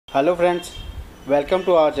Hello friends, welcome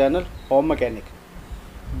to our channel home mechanic.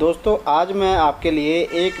 दोस्तों, आज मैं आपके लिए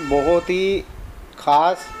एक बहुत ही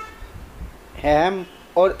ख़ास, अहम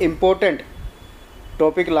और इम्पोर्टेंट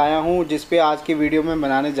टॉपिक लाया हूं, जिस पे आज की वीडियो में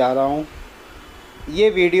बनाने जा रहा हूं। ये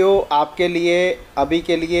वीडियो आपके लिए, अभी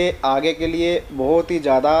के लिए, आगे के लिए बहुत ही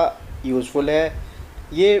ज़्यादा यूज़फुल है।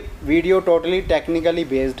 ये वीडियो टोटली टेक्निकली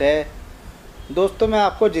बेस्ड है। दोस्तों, मैं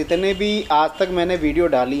आपको जितने भी आज तक मैंने वीडियो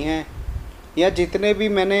डाली हैं या जितने भी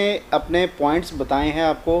मैंने अपने पॉइंट्स बताए हैं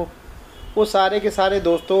आपको, वो सारे के सारे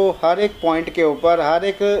दोस्तों हर एक पॉइंट के ऊपर, हर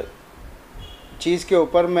एक चीज़ के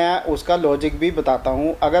ऊपर मैं उसका लॉजिक भी बताता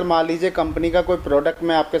हूँ। अगर मान लीजिए कंपनी का कोई प्रोडक्ट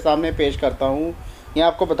मैं आपके सामने पेश करता हूँ या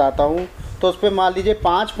आपको बताता हूँ, तो उस पर मान लीजिए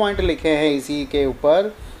 5 पॉइंट लिखे हैं इसी के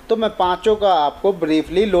ऊपर, तो मैं पाँचों का आपको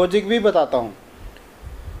ब्रीफली लॉजिक भी बताता हूँ।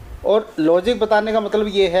 और लॉजिक बताने का मतलब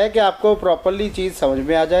ये है कि आपको प्रॉपरली चीज़ समझ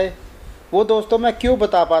में आ जाए। वो दोस्तों मैं क्यों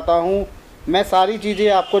बता पाता हूँ, मैं सारी चीज़ें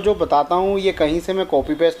आपको जो बताता हूँ ये कहीं से मैं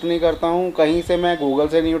कॉपी पेस्ट नहीं करता हूँ, कहीं से मैं गूगल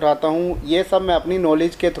से नहीं उठाता हूँ। ये सब मैं अपनी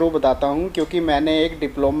नॉलेज के थ्रू बताता हूँ, क्योंकि मैंने एक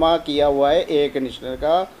डिप्लोमा किया हुआ है एयर कंडीशनर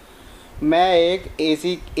का। मैं एक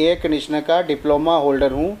एसी एयर कंडीशनर का डिप्लोमा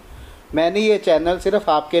होल्डर हूँ। मैंने ये चैनल सिर्फ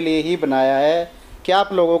आपके लिए ही बनाया है कि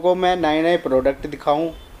आप लोगों को मैं नए नए प्रोडक्ट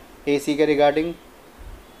दिखाऊँ एसी के रिगार्डिंग।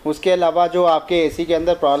 उसके अलावा जो आपके एसी के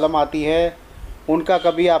अंदर प्रॉब्लम आती है, उनका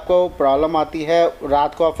कभी आपको प्रॉब्लम आती है,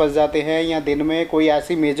 रात को आप फंस जाते हैं या दिन में कोई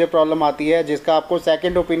ऐसी मेजर प्रॉब्लम आती है जिसका आपको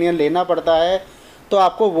सेकंड ओपिनियन लेना पड़ता है, तो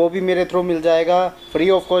आपको वो भी मेरे थ्रू मिल जाएगा फ्री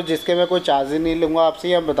ऑफ कॉस्ट, जिसके मैं कोई चार्ज ही नहीं लूँगा आपसे,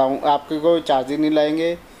 या बताऊँ आपके कोई चार्ज ही नहीं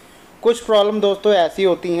लाएंगे। कुछ प्रॉब्लम दोस्तों ऐसी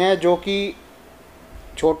होती हैं जो कि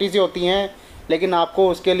छोटी सी होती हैं, लेकिन आपको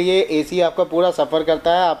उसके लिए एसी आपका पूरा सफ़र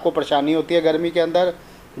करता है। आपको परेशानी होती है गर्मी के अंदर,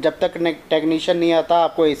 जब तक टेक्नीशियन नहीं आता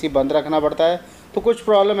आपको एसी बंद रखना पड़ता है। तो कुछ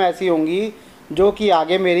प्रॉब्लम ऐसी होंगी जो कि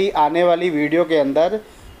आगे मेरी आने वाली वीडियो के अंदर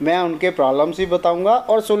मैं उनके प्रॉब्लम्स भी बताऊंगा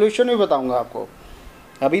और सॉल्यूशन भी बताऊंगा आपको।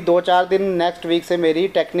 अभी 2-4 दिन नेक्स्ट वीक से मेरी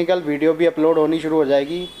टेक्निकल वीडियो भी अपलोड होनी शुरू हो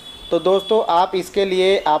जाएगी। तो दोस्तों, आप इसके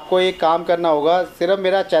लिए आपको एक काम करना होगा, सिर्फ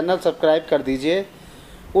मेरा चैनल सब्सक्राइब कर दीजिए।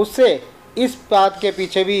 उससे इस बात के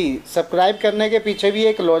पीछे भी, सब्सक्राइब करने के पीछे भी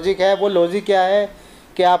एक लॉजिक है। वो लॉजिक क्या है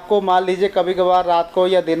कि आपको मान लीजिए कभी कभार रात को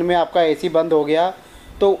या दिन में आपका एसी बंद हो गया,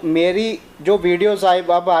 तो मेरी जो वीडियोस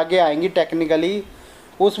अब आगे आएंगी टेक्निकली,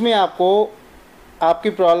 उसमें आपको आपकी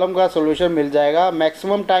प्रॉब्लम का सॉल्यूशन मिल जाएगा।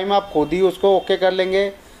 मैक्सिमम टाइम आप खुद ही उसको ओके कर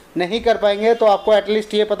लेंगे, नहीं कर पाएंगे तो आपको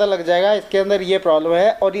एटलीस्ट ये पता लग जाएगा इसके अंदर ये प्रॉब्लम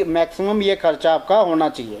है और ये मैक्सिमम ये खर्चा आपका होना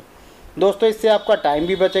चाहिए। दोस्तों, इससे आपका टाइम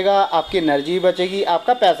भी बचेगा, आपकी एनर्जी भी बचेगी,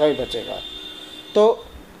 आपका पैसा भी बचेगा। तो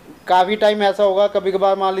काफ़ी टाइम ऐसा होगा, कभी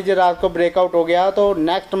कभार मान लीजिए रात को ब्रेकआउट हो गया, तो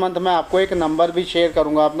नेक्स्ट मंथ मैं आपको एक नंबर भी शेयर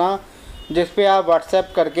करूँगा अपना, जिस पे आप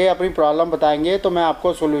व्हाट्सएप करके अपनी प्रॉब्लम बताएंगे तो मैं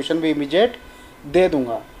आपको सॉल्यूशन भी इमीडिएट दे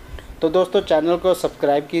दूंगा। तो दोस्तों, चैनल को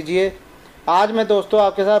सब्सक्राइब कीजिए। आज मैं दोस्तों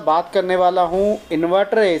आपके साथ बात करने वाला हूं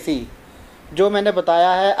इन्वर्टर एसी। जो मैंने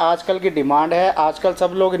बताया है आजकल की डिमांड है, आजकल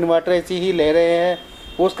सब लोग इन्वर्टर एसी ही ले रहे हैं।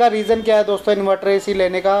 उसका रीज़न क्या है दोस्तों इन्वर्टर एसी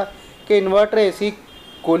लेने का, कि इन्वर्टर एसी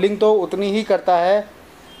कूलिंग तो उतनी ही करता है,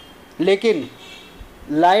 लेकिन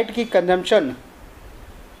लाइट की कंजम्पशन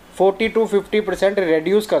 40-50%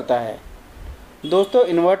 रिड्यूस करता है। दोस्तों,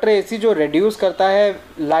 इन्वर्टर एसी जो रिड्यूस करता है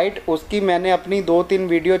लाइट, उसकी मैंने अपनी 2-3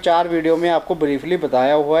 वीडियो 4 वीडियो में आपको ब्रीफली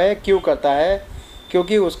बताया हुआ है क्यों करता है।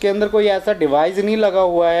 क्योंकि उसके अंदर कोई ऐसा डिवाइस नहीं लगा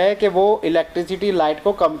हुआ है कि वो इलेक्ट्रिसिटी लाइट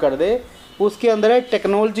को कम कर दे। उसके अंदर एक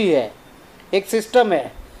टेक्नोलॉजी है, एक सिस्टम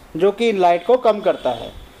है जो कि लाइट को कम करता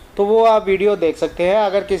है। तो वो आप वीडियो देख सकते हैं।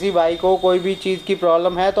 अगर किसी भाई को कोई भी चीज़ की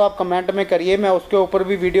प्रॉब्लम है तो आप कमेंट में करिए, मैं उसके ऊपर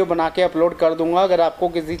भी वीडियो बना के अपलोड कर दूँगा अगर आपको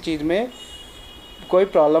किसी चीज़ में कोई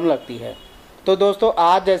प्रॉब्लम लगती है। तो दोस्तों,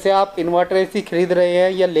 आज जैसे आप इन्वर्टर एसी खरीद रहे हैं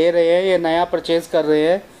या ले रहे हैं या नया परचेज़ कर रहे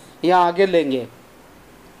हैं या आगे लेंगे,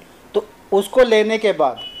 तो उसको लेने के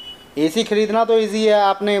बाद एसी ख़रीदना तो इजी है।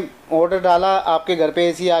 आपने ऑर्डर डाला, आपके घर पे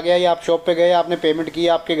एसी आ गया, या आप शॉप पे गए, आपने पेमेंट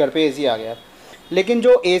किया, आपके घर पे एसी आ गया। लेकिन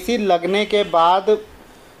जो एसी लगने के बाद,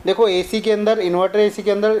 देखो एसी के अंदर, इन्वर्टर एसी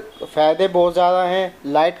के अंदर फ़ायदे बहुत ज़्यादा हैं।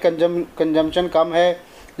 लाइट कंजम्पशन कम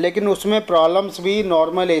है, लेकिन उसमें प्रॉब्लम्स भी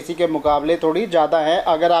नॉर्मल एसी के मुकाबले थोड़ी ज़्यादा है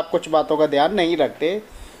अगर आप कुछ बातों का ध्यान नहीं रखते।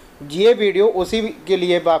 ये वीडियो उसी के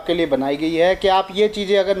लिए आपके लिए बनाई गई है कि आप ये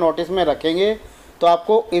चीज़ें अगर नोटिस में रखेंगे तो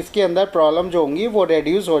आपको इसके अंदर प्रॉब्लम जो होंगी वो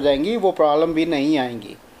रिड्यूस हो जाएंगी, वो प्रॉब्लम भी नहीं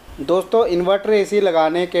आएंगी। दोस्तों, इन्वर्टर एसी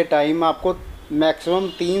लगाने के टाइम आपको मैक्सिमम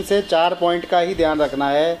 3 से 4 पॉइंट का ही ध्यान रखना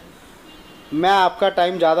है। मैं आपका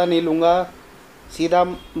टाइम ज़्यादा नहीं लूँगा, सीधा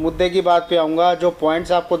मुद्दे की बात पे आऊँगा। जो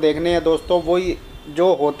पॉइंट्स आपको देखने हैं दोस्तों, वही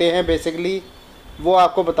जो होते हैं बेसिकली वो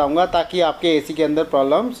आपको बताऊंगा, ताकि आपके एसी के अंदर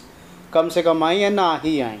प्रॉब्लम्स कम से कम आएँ या ना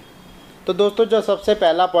ही आएँ। तो दोस्तों, जो सबसे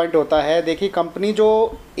पहला पॉइंट होता है, देखिए कंपनी जो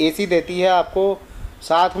एसी देती है आपको,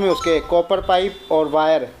 साथ में उसके कॉपर पाइप और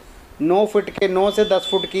वायर 9 से 10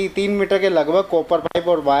 फुट की 3 मीटर के लगभग कॉपर पाइप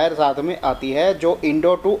और वायर साथ में आती है जो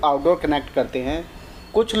इंडोर टू आउटडोर कनेक्ट करते हैं।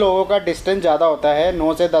 कुछ लोगों का डिस्टेंस ज़्यादा होता है,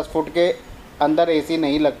 9 से 10 फुट के अंदर एसी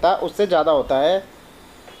नहीं लगता, उससे ज़्यादा होता है।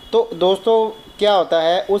 तो दोस्तों क्या होता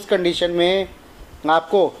है, उस कंडीशन में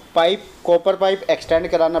आपको कॉपर पाइप एक्सटेंड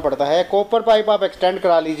कराना पड़ता है। कॉपर पाइप आप एक्सटेंड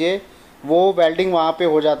करा लीजिए, वो वेल्डिंग वहाँ पे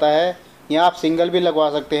हो जाता है, या आप सिंगल भी लगवा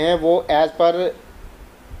सकते हैं। वो एज़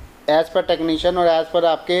पर टेक्नीशियन और एज़ पर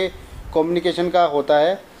आपके कम्युनिकेशन का होता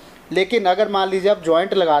है। लेकिन अगर मान लीजिए आप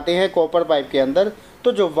जॉइंट लगाते हैं कॉपर पाइप के अंदर,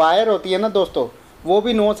 तो जो वायर होती है ना दोस्तों, वो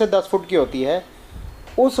भी 9 से 10 फुट की होती है।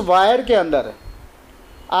 उस वायर के अंदर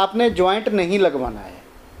आपने जॉइंट नहीं लगवाना है।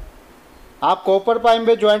 आप कॉपर पाइप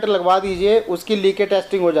में जॉइंट लगवा दीजिए, उसकी लीकेज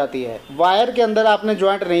टेस्टिंग हो जाती है। वायर के अंदर आपने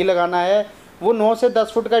जॉइंट नहीं लगाना है। वो 9 से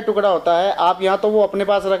 10 फुट का टुकड़ा होता है। आप या तो वो अपने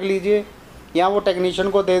पास रख लीजिए, या वो टेक्नीशियन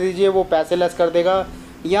को दे दीजिए, वो पैसे लेस कर देगा,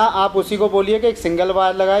 या आप उसी को बोलिए कि एक सिंगल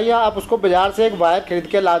वायर लगाए, या आप उसको बाज़ार से एक वायर खरीद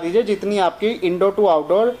के ला दीजिए जितनी आपकी indoor to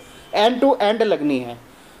outdoor and to and लगनी है।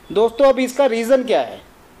 दोस्तों अब इसका रीज़न क्या है,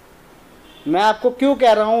 मैं आपको क्यों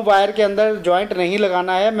कह रहा हूँ वायर के अंदर जॉइंट नहीं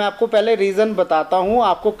लगाना है, मैं आपको पहले रीज़न बताता हूँ,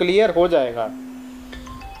 आपको क्लियर हो जाएगा।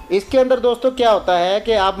 इसके अंदर दोस्तों क्या होता है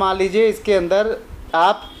कि आप मान लीजिए इसके अंदर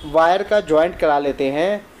आप वायर का जॉइंट करा लेते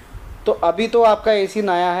हैं, तो अभी तो आपका एसी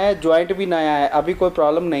नया है, जॉइंट भी नया है, अभी कोई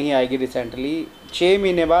प्रॉब्लम नहीं आएगी। रिसेंटली 6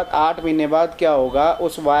 महीने बाद 8 महीने बाद क्या होगा,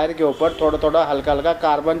 उस वायर के ऊपर थोड़ा थोड़ा हल्का हल्का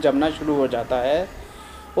कार्बन जमना शुरू हो जाता है।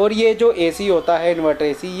 और ये जो एसी होता है, इन्वर्टर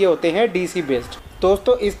एसी, ये होते हैं डीसी बेस्ड।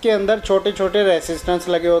 दोस्तों इसके अंदर छोटे छोटे रेसिस्टेंस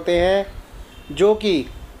लगे होते हैं जो कि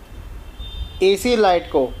एसी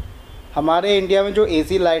लाइट को, हमारे इंडिया में जो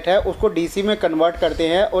एसी लाइट है उसको डीसी में कन्वर्ट करते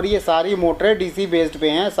हैं। और ये सारी मोटरें डीसी बेस्ड पे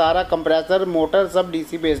हैं, सारा कंप्रेसर मोटर सब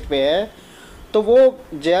डीसी बेस्ड पे है। तो वो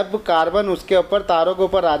जब कार्बन उसके ऊपर तारों के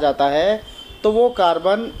ऊपर आ जाता है, तो वो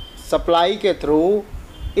कार्बन सप्लाई के थ्रू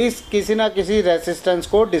इस किसी ना किसी रेसिस्टेंस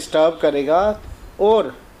को डिस्टर्ब करेगा,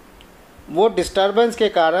 और वो डिस्टर्बेंस के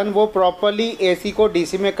कारण वो प्रॉपरली एसी को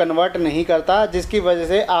डीसी में कन्वर्ट नहीं करता, जिसकी वजह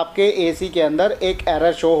से आपके एसी के अंदर एक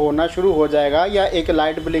एरर शो होना शुरू हो जाएगा, या एक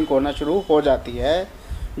लाइट ब्लिंक होना शुरू हो जाती है,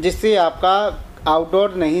 जिससे आपका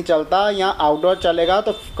आउटडोर नहीं चलता, या आउटडोर चलेगा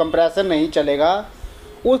तो कंप्रेसर नहीं चलेगा।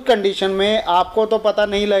 उस कंडीशन में आपको तो पता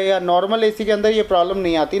नहीं लगेगा। नॉर्मल एसी के अंदर ये प्रॉब्लम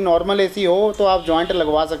नहीं आती, नॉर्मल एसी हो तो आप जॉइंट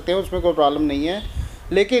लगवा सकते हैं, उसमें कोई प्रॉब्लम नहीं है।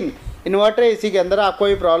 लेकिन इन्वर्टर एसी के अंदर आपको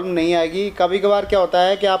ये प्रॉब्लम नहीं आएगी। कभी कभार क्या होता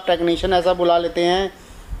है कि आप टेक्नीशियन ऐसा बुला लेते हैं,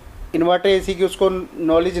 इन्वर्टर एसी की उसको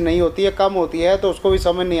नॉलेज नहीं होती है, कम होती है, तो उसको भी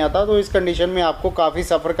समझ नहीं आता, तो इस कंडीशन में आपको काफ़ी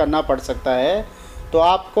सफ़र करना पड़ सकता है। तो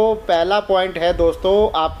आपको पहला पॉइंट है दोस्तों,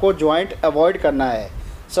 आपको जॉइंट अवॉइड करना है।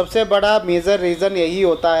 सबसे बड़ा मेजर रीज़न यही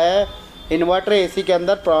होता है इन्वर्टर एसी के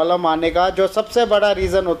अंदर प्रॉब्लम आने का। जो सबसे बड़ा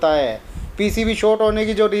रीज़न होता है, पीसीबी शॉर्ट होने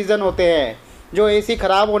की जो रीज़न होते हैं, जो एसी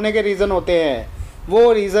ख़राब होने के रीज़न होते हैं,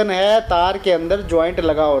 वो रीज़न है तार के अंदर जॉइंट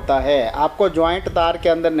लगा होता है। आपको जॉइंट तार के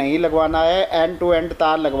अंदर नहीं लगवाना है, एंड टू एंड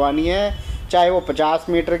तार लगवानी है, चाहे वो 50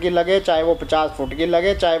 मीटर की लगे, चाहे वो 50 फुट की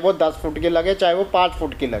लगे, चाहे वो 10 फुट की लगे, चाहे वो 5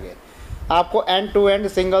 फुट की लगे। आपको एंड टू एंड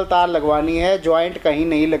सिंगल तार लगवानी है, जॉइंट कहीं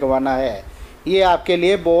नहीं लगवाना है। ये आपके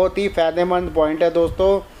लिए बहुत ही फ़ायदेमंद पॉइंट है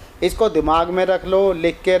दोस्तों, इसको दिमाग में रख लो,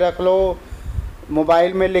 लिख के रख लो,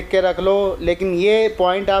 मोबाइल में लिख के रख लो। लेकिन ये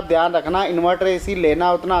पॉइंट आप ध्यान रखना, इन्वर्टर एसी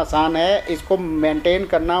लेना उतना आसान है, इसको मेंटेन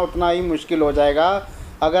करना उतना ही मुश्किल हो जाएगा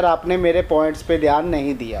अगर आपने मेरे पॉइंट्स पे ध्यान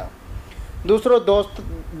नहीं दिया।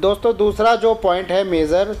 दोस्तों दूसरा जो पॉइंट है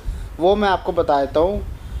मेजर, वो मैं आपको बता देता हूँ।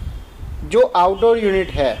 जो आउटडोर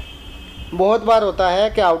यूनिट है, बहुत बार होता है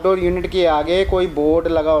कि आउटडोर यूनिट के आगे कोई बोर्ड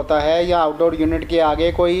लगा होता है, या आउटडोर यूनिट के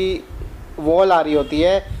आगे कोई वॉल आ रही होती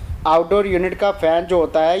है। आउटडोर यूनिट का फ़ैन जो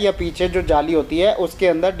होता है, या पीछे जो जाली होती है, उसके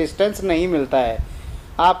अंदर डिस्टेंस नहीं मिलता है।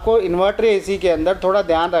 आपको इन्वर्टर एसी के अंदर थोड़ा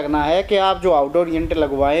ध्यान रखना है कि आप जो आउटडोर यूनिट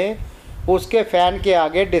लगवाएं, उसके फ़ैन के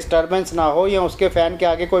आगे डिस्टर्बेंस ना हो, या उसके फ़ैन के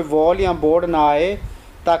आगे कोई वॉल या बोर्ड ना आए।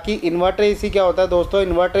 ताकि इन्वर्टर एसी क्या होता है दोस्तों,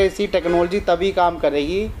 इन्वर्टर एसी टेक्नोलॉजी तभी काम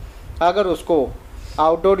करेगी अगर उसको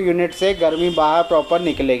आउटडोर यूनिट से गर्मी बाहर प्रॉपर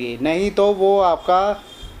निकलेगी, नहीं तो वो आपका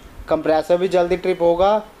कंप्रेसर भी जल्दी ट्रिप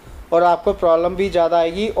होगा और आपको प्रॉब्लम भी ज़्यादा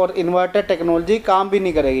आएगी, और इन्वर्टर टेक्नोलॉजी काम भी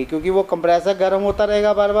नहीं करेगी, क्योंकि वो कंप्रेसर गर्म होता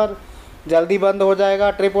रहेगा, बार बार जल्दी बंद हो जाएगा,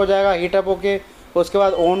 ट्रिप हो जाएगा, हीटअप होके उसके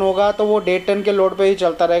बाद ऑन होगा, तो वो 1.5 टन के लोड पे ही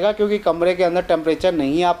चलता रहेगा, क्योंकि कमरे के अंदर टेम्परेचर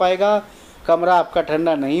नहीं आ पाएगा, कमरा आपका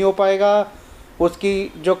ठंडा नहीं हो पाएगा,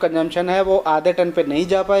 उसकी जो कंजम्पशन है वो आधे टन पे नहीं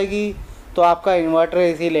जा पाएगी, तो आपका इन्वर्टर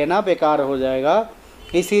एसी लेना बेकार हो जाएगा।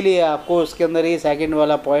 इसीलिए आपको उसके अंदर ये सेकंड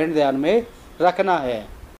वाला पॉइंट ध्यान में रखना है।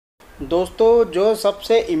 दोस्तों जो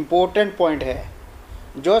सबसे इम्पोर्टेंट पॉइंट है,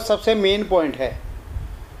 जो सबसे मेन पॉइंट है,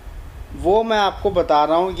 वो मैं आपको बता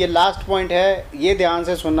रहा हूँ। ये लास्ट पॉइंट है, ये ध्यान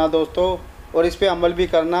से सुनना दोस्तों, और इस पे अमल भी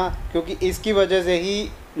करना, क्योंकि इसकी वजह से ही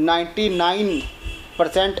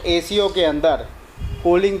 99% एसीओ के अंदर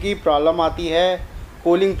कूलिंग की प्रॉब्लम आती है,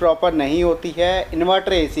 कूलिंग प्रॉपर नहीं होती है।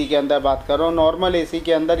 इन्वर्टर एसी के अंदर बात करो, नॉर्मल एसी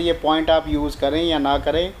के अंदर ये पॉइंट आप यूज़ करें या ना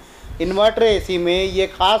करें, इन्वर्टर एसी में ये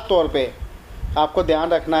ख़ास तौर पे आपको ध्यान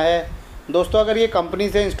रखना है। दोस्तों अगर ये कंपनी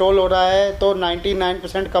से इंस्टॉल हो रहा है तो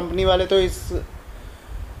 99% कंपनी वाले तो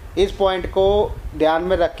इस पॉइंट को ध्यान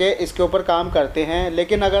में रख के इसके ऊपर काम करते हैं।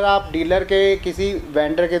 लेकिन अगर आप डीलर के किसी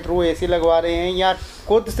वेंडर के थ्रू एसी लगवा रहे हैं या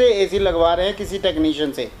खुद से एसी लगवा रहे हैं किसी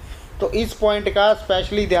टेक्नीशियन से, तो इस पॉइंट का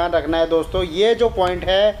स्पेशली ध्यान रखना है। दोस्तों ये जो पॉइंट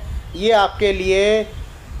है ये आपके लिए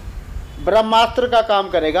ब्रह्मास्त्र का काम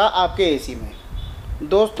करेगा आपके एसी में।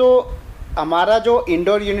 दोस्तों हमारा जो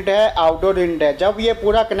इंडोर यूनिट है, आउटडोर यूनिट है, जब ये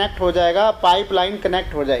पूरा कनेक्ट हो जाएगा, पाइपलाइन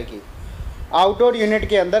कनेक्ट हो जाएगी। आउटडोर यूनिट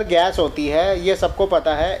के अंदर गैस होती है, ये सबको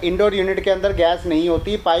पता है। इंडोर यूनिट के अंदर गैस नहीं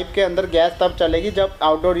होती। पाइप के अंदर गैस तब चलेगी जब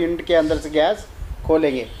आउटडोर यूनिट के अंदर से गैस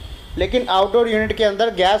खोलेंगे। लेकिन आउटडोर यूनिट के अंदर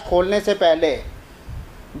गैस खोलने से पहले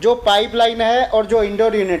जो पाइपलाइन है और जो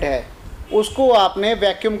इंडोर यूनिट है उसको आपने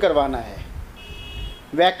वैक्यूम करवाना है।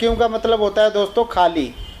 वैक्यूम का मतलब होता है दोस्तों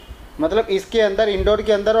खाली, मतलब इसके अंदर इंडोर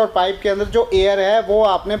के अंदर और पाइप के अंदर जो एयर है वो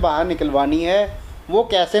आपने बाहर निकलवानी है। वो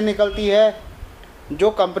कैसे निकलती है, जो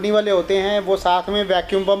कंपनी वाले होते हैं वो साथ में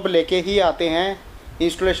वैक्यूम पंप लेके ही आते हैं,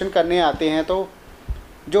 इंस्टॉलेशन करने आते हैं। तो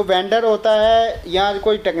जो वेंडर होता है या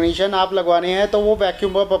कोई टेक्नीशियन आप लगवाने हैं तो वो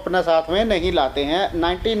वैक्यूम पंप अपना साथ में नहीं लाते हैं।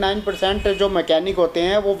 99% जो मैकेनिक होते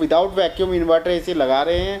हैं वो विदाउट वैक्यूम इन्वर्टर एसी लगा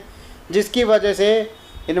रहे हैं, जिसकी वजह से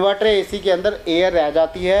इन्वर्टर एसी के अंदर एयर रह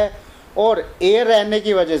जाती है। और एयर रहने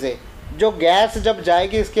की वजह से जो गैस जब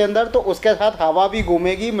जाएगी इसके अंदर तो उसके साथ हवा भी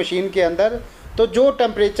घूमेगी मशीन के अंदर। तो जो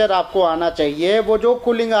टेम्परेचर आपको आना चाहिए, वो जो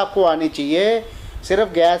कूलिंग आपको आनी चाहिए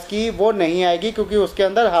सिर्फ गैस की, वो नहीं आएगी क्योंकि उसके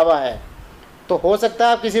अंदर हवा है। तो हो सकता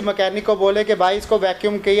है आप किसी मैकेनिक को बोले कि भाई इसको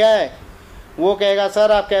वैक्यूम किया है, वो कहेगा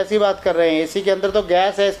सर आप कैसी बात कर रहे हैं, एसी के अंदर तो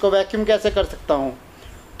गैस है, इसको वैक्यूम कैसे कर सकता हूँ।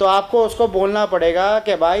 तो आपको उसको बोलना पड़ेगा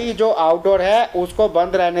कि भाई जो आउटडोर है उसको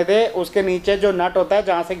बंद रहने दे, उसके नीचे जो नट होता है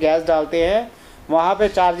जहाँ से गैस डालते हैं वहाँ पे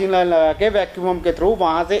चार्जिंग लाइन लगा के वैक्यूम के थ्रू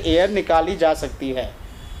वहाँ से एयर निकाली जा सकती है।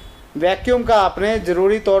 वैक्यूम का आपने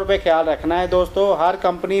ज़रूरी तौर पे ख्याल रखना है दोस्तों। हर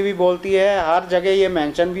कंपनी भी बोलती है, हर जगह ये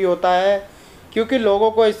मेंशन भी होता है, क्योंकि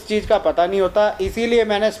लोगों को इस चीज़ का पता नहीं होता। इसीलिए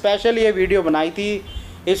मैंने स्पेशल ये वीडियो बनाई थी।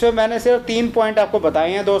 इसमें मैंने सिर्फ 3 पॉइंट आपको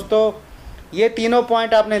बताए हैं दोस्तों। ये तीनों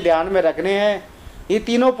पॉइंट आपने ध्यान में रखने हैं। ये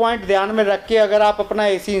तीनों पॉइंट ध्यान में रख के अगर आप अपना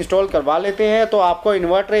एसी इंस्टॉल करवा लेते हैं तो आपको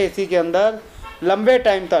इन्वर्टर एसी के अंदर लंबे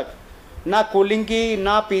टाइम तक ना कूलिंग की,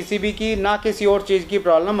 ना पीसीबी की, ना किसी और चीज़ की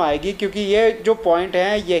प्रॉब्लम आएगी। क्योंकि ये जो पॉइंट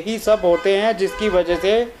हैं यही सब होते हैं जिसकी वजह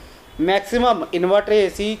से मैक्सिमम इन्वर्टर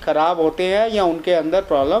एसी ख़राब होते हैं या उनके अंदर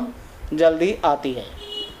प्रॉब्लम जल्दी आती है।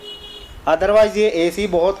 अदरवाइज़ ये एसी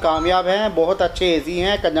बहुत कामयाब हैं, बहुत अच्छे एसी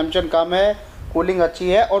हैं, कंजम्पशन कम है, कूलिंग अच्छी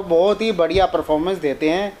है और बहुत ही बढ़िया परफॉर्मेंस देते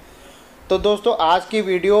हैं। तो दोस्तों आज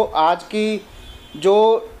की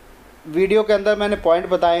जो वीडियो के अंदर मैंने पॉइंट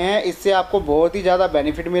बताए हैं, इससे आपको बहुत ही ज़्यादा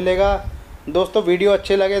बेनिफिट मिलेगा। दोस्तों वीडियो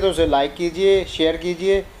अच्छे लगे तो उसे लाइक कीजिए, शेयर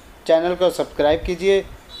कीजिए, चैनल को सब्सक्राइब कीजिए।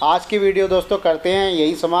 आज की वीडियो दोस्तों करते हैं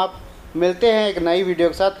यही समाप्त। मिलते हैं एक नई वीडियो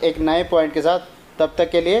के साथ, एक नए पॉइंट के साथ। तब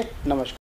तक के लिए नमस्कार।